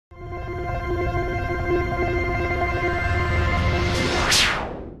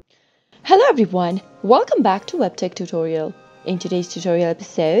everyone, welcome back to Webtech Tutorial. In today's tutorial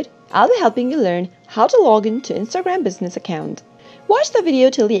episode, I'll be helping you learn how to log in to Instagram business account. Watch the video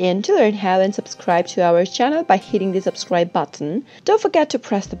till the end to learn how and subscribe to our channel by hitting the subscribe button. Don't forget to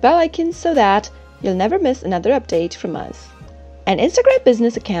press the bell icon so that you'll never miss another update from us. An Instagram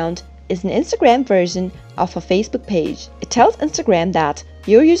business account is an Instagram version of a Facebook page. It tells Instagram that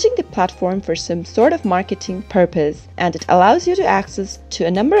you're using the platform for some sort of marketing purpose, and it allows you to access to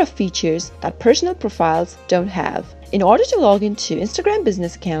a number of features that personal profiles don't have. In order to log into Instagram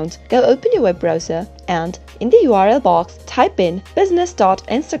business account, go open your web browser and in the URL box type in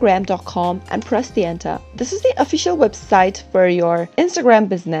business.instagram.com and press the enter. This is the official website for your Instagram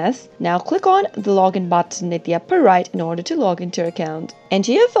business. Now click on the login button at the upper right in order to log into your account.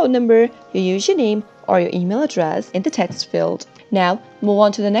 Enter your phone number, your username or your email address in the text field. Now move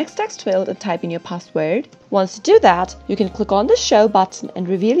on to the next text field and type in your password. Once you do that, you can click on the show button and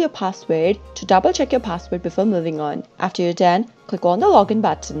reveal your password to double check your password before moving on. After you're done, click on the login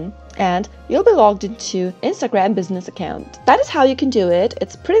button and you'll be logged into Instagram business account. That is how you can do it.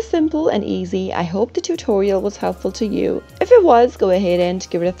 It's pretty simple and easy. I hope the tutorial was helpful to you. If it was, go ahead and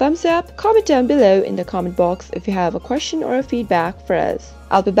give it a thumbs up. Comment down below in the comment box if you have a question or a feedback for us.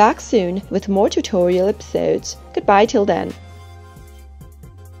 I'll be back soon with more tutorial episodes. Goodbye till then.